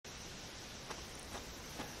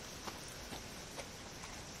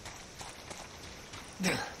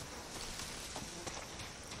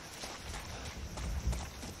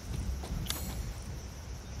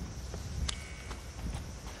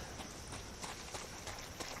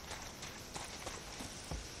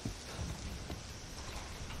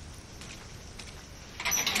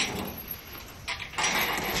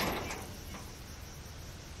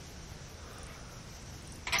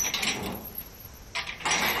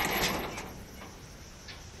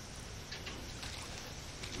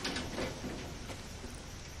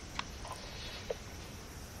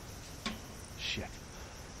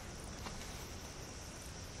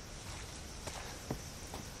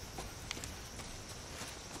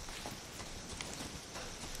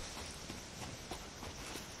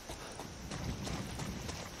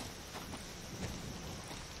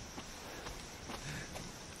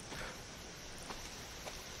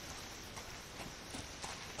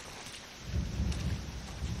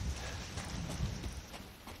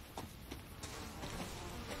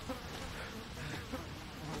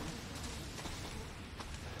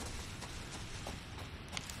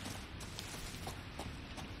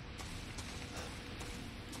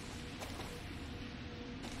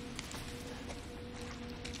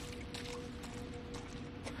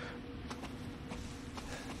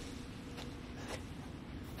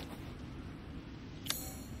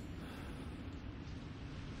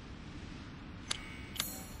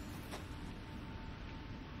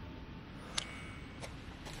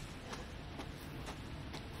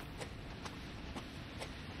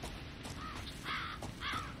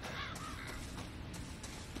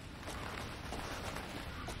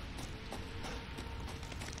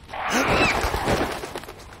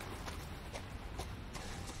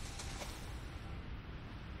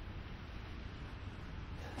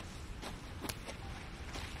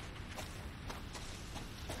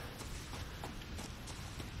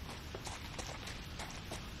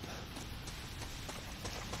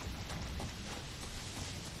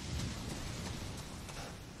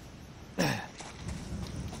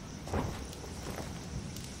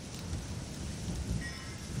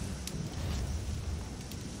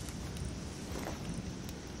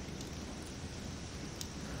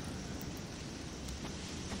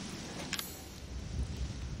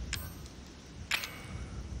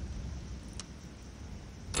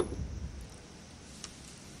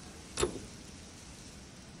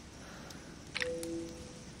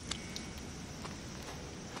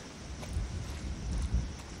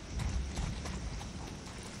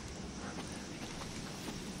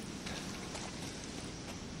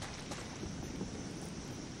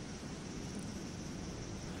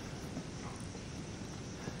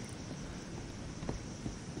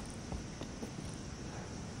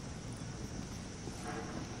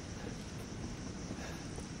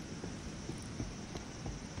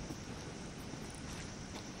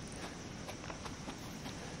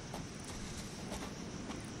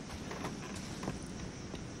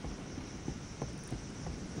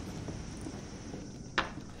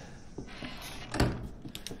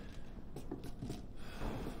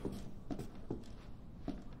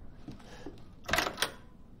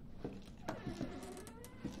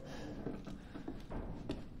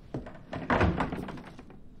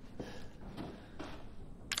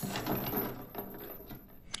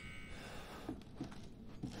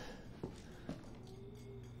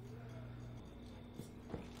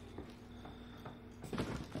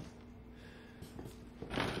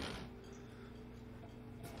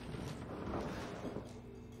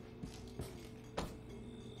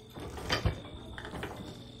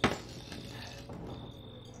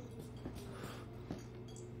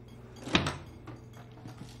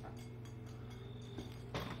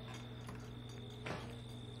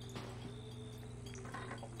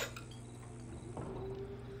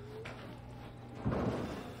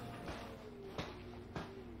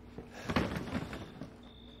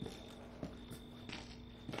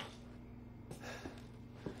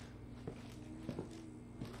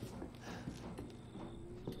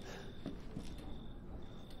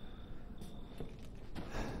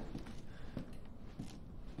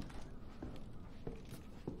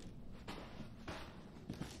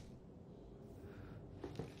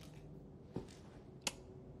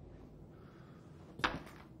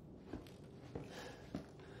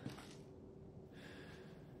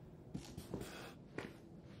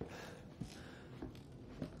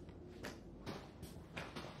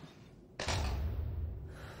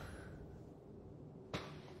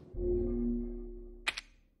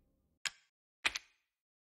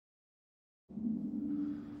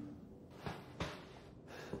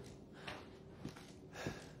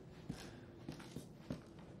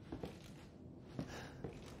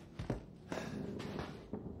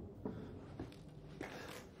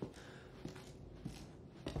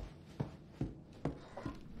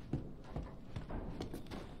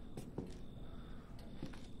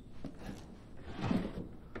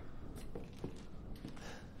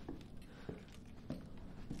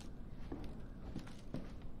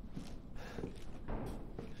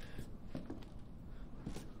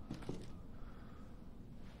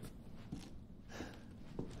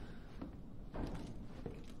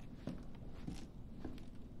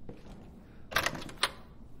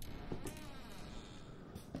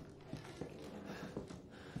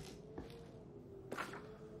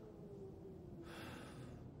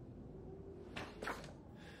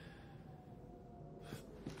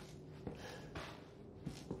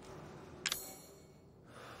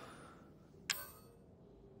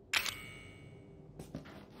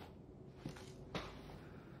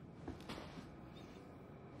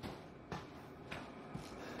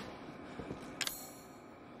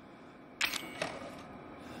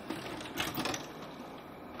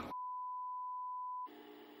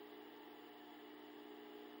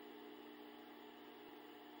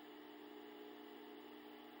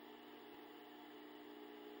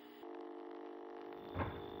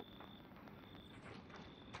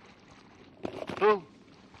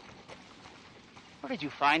did you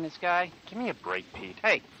find this guy? Give me a break, Pete.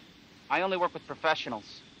 Hey, I only work with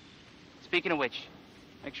professionals. Speaking of which,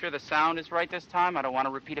 make sure the sound is right this time. I don't want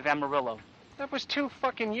a repeat of Amarillo. That was 2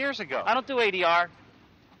 fucking years ago. I don't do ADR.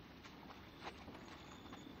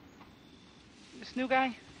 This new guy,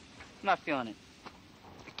 I'm not feeling it.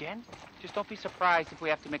 Again? Just don't be surprised if we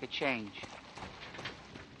have to make a change.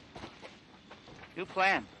 New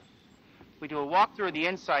plan. We do a walkthrough of the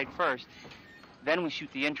inside first, then we shoot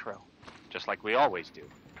the intro. Just like we always do.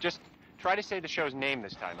 Just try to say the show's name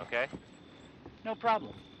this time, okay? No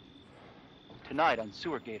problem. Tonight on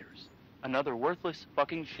Sewer Gators, another worthless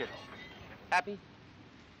fucking shithole. Happy?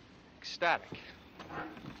 Ecstatic.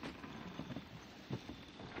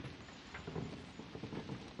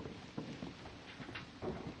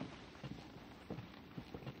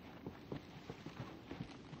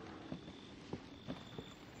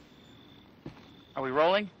 Are we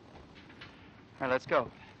rolling? All right, let's go.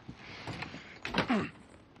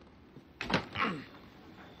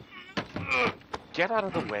 Get out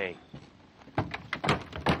of the way.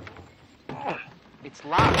 It's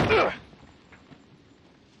locked.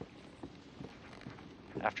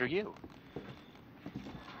 After you.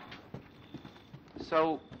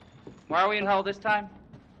 So, why are we in hell this time?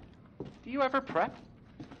 Do you ever prep?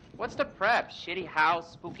 What's the prep? Shitty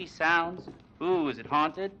house, spooky sounds? Ooh, is it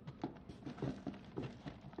haunted?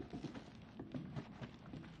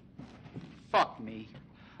 Fuck me.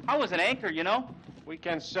 I was an anchor, you know?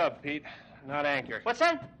 Weekend sub, Pete. Not anchor. What's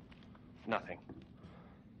that? Nothing.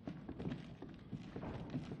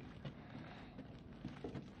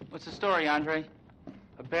 What's the story, Andre?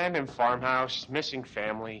 Abandoned farmhouse, missing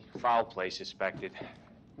family, foul play suspected.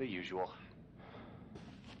 The usual.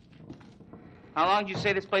 How long did you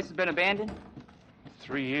say this place has been abandoned?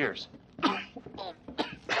 3 years.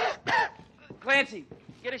 Clancy,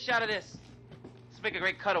 get a shot of this. Let's make a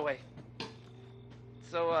great cutaway.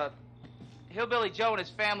 So, Hillbilly Joe and his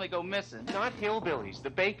family go missing. Not hillbillies, the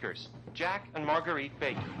Bakers. Jack and Marguerite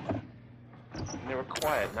Baker. And they were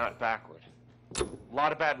quiet, not backward. A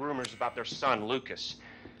lot of bad rumors about their son, Lucas.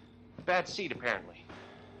 Bad seed, apparently.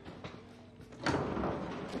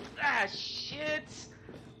 Ah, shit.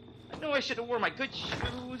 I knew I should have worn my good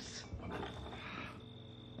shoes.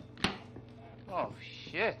 Oh,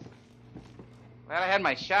 shit. Glad I had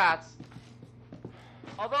my shots.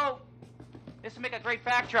 Although, this would make a great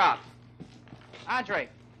backdrop. Andre,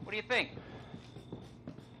 what do you think?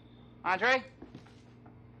 Andre?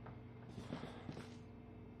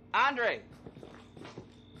 Andre!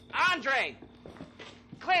 Andre!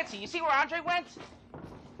 Clancy, you see where Andre went?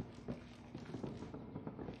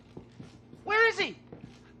 Where is he?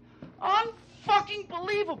 Unfucking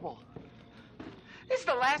believable. This is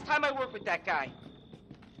the last time I work with that guy.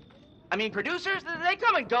 I mean, producers, they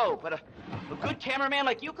come and go, but a good cameraman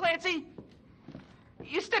like you, Clancy,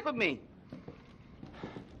 you stick with me.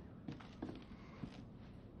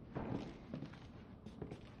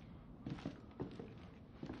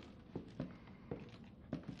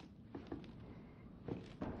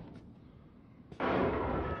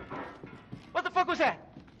 What the fuck was that?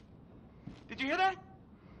 Did you hear that?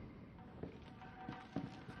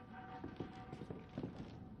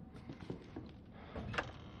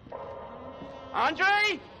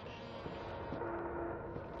 Andre?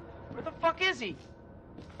 Where the fuck is he?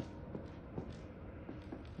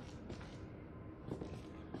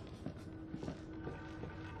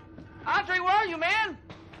 Andre, where are you, man?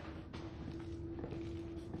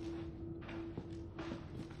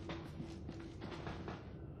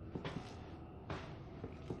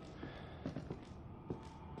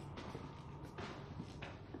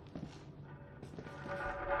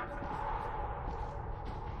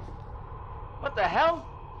 What the hell?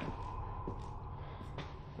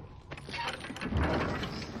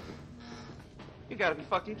 You gotta be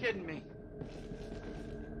fucking kidding me.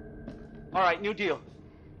 All right, new deal.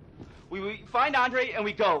 We find Andre and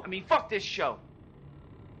we go. I mean, fuck this show.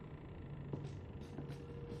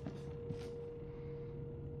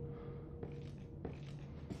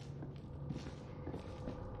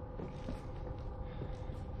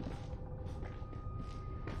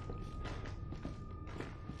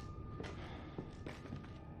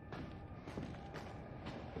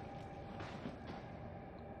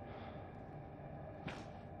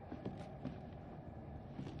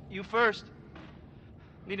 You first.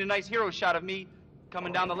 Need a nice hero shot of me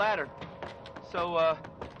coming down the ladder. So,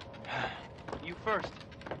 you first.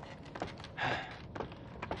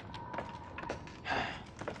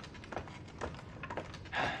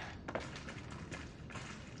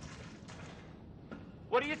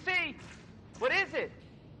 What do you see? What is it?